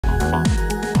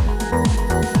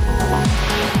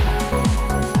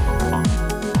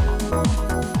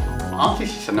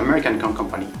ANSYS is an American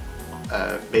company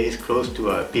based close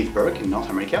to Pittsburgh in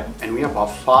North America, and we are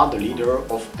by far the leader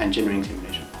of engineering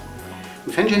simulation.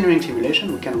 With engineering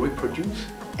simulation, we can reproduce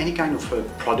any kind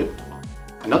of product.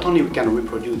 And not only we can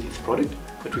reproduce this product,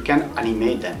 but we can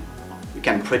animate them. We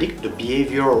can predict the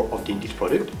behavior of this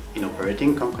product in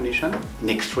operating condition,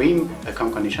 in extreme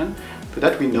condition, so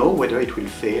that we know whether it will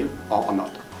fail or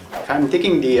not. If I'm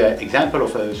taking the example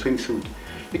of a swimsuit,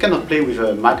 you cannot play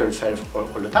with Michael Phelps all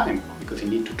the time because you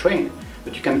need to train,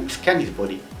 but you can scan his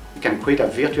body. You can create a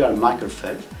virtual Michael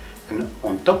Phelps, and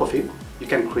on top of it, you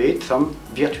can create some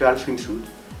virtual swimsuit.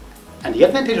 And the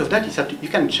advantage of that is that you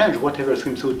can change whatever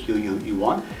swimsuit you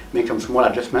want, make some small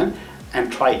adjustment,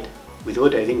 and try it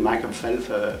without having Michael Phelps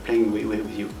playing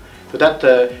with you. So that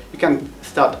you can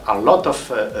start a lot of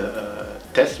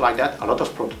tests like that, a lot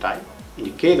of prototypes. In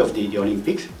the case of the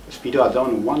Olympics, Speedo has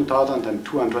done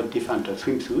 1,200 different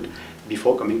swimsuits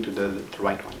before coming to the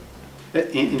right one.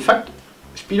 In fact,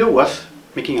 Speedo was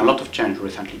making a lot of change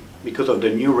recently because of the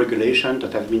new regulation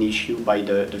that has been issued by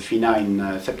the FINA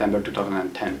in September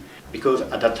 2010. Because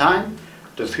at that time,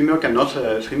 the swimmer cannot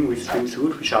swim with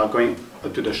swimsuits which are going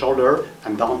up to the shoulder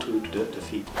and down to the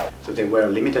feet. So they were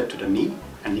limited to the knee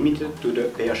and limited to the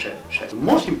bare chest. The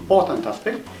most important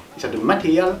aspect is that the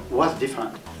material was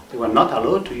different. They were not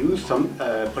allowed to use some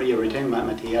polyurethane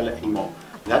material anymore.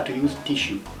 They had to use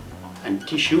tissue. And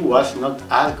tissue was not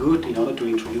as good in order to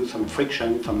introduce some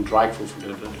friction, some drag for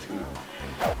the swimmer.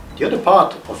 The other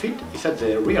part of it is that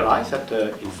they realized that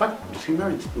in fact the swimmer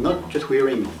is not just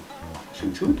wearing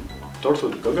swimsuit, but also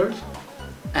the goggles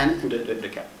and the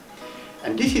cap.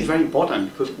 And this is very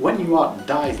important because when you are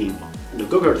diving and the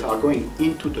goggles are going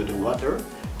into the water,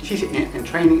 this is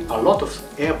entraining a lot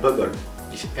of air bubbles.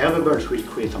 These air bubbles will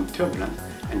create some turbulence,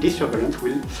 and this turbulence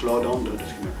will slow down the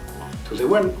swimmer. So they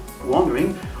were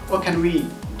wondering, how can we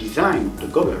design the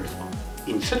goggles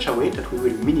in such a way that we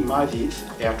will minimize this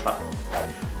air trap?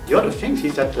 The other thing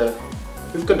is that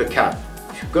we've got the cap.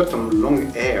 If you've got some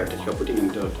long hair that you're putting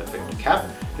into the cap,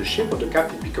 the shape of the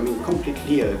cap is becoming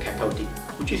completely chaotic,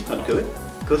 which is not good,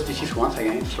 because this is once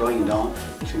again slowing down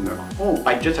the swimmer. Oh,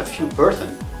 by just a few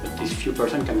percent, but this few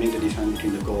percent can make the difference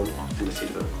between the gold and the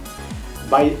silver.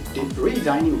 By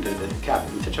redesigning the cap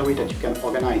in such a way that you can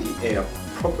organize the air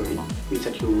properly, means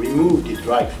that you remove the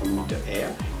drag from the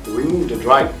air, you remove the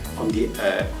drag from the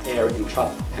air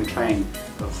entrained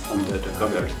from the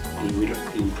goggles, and it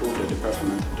will improve the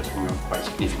performance of the swimmer quite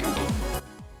significantly.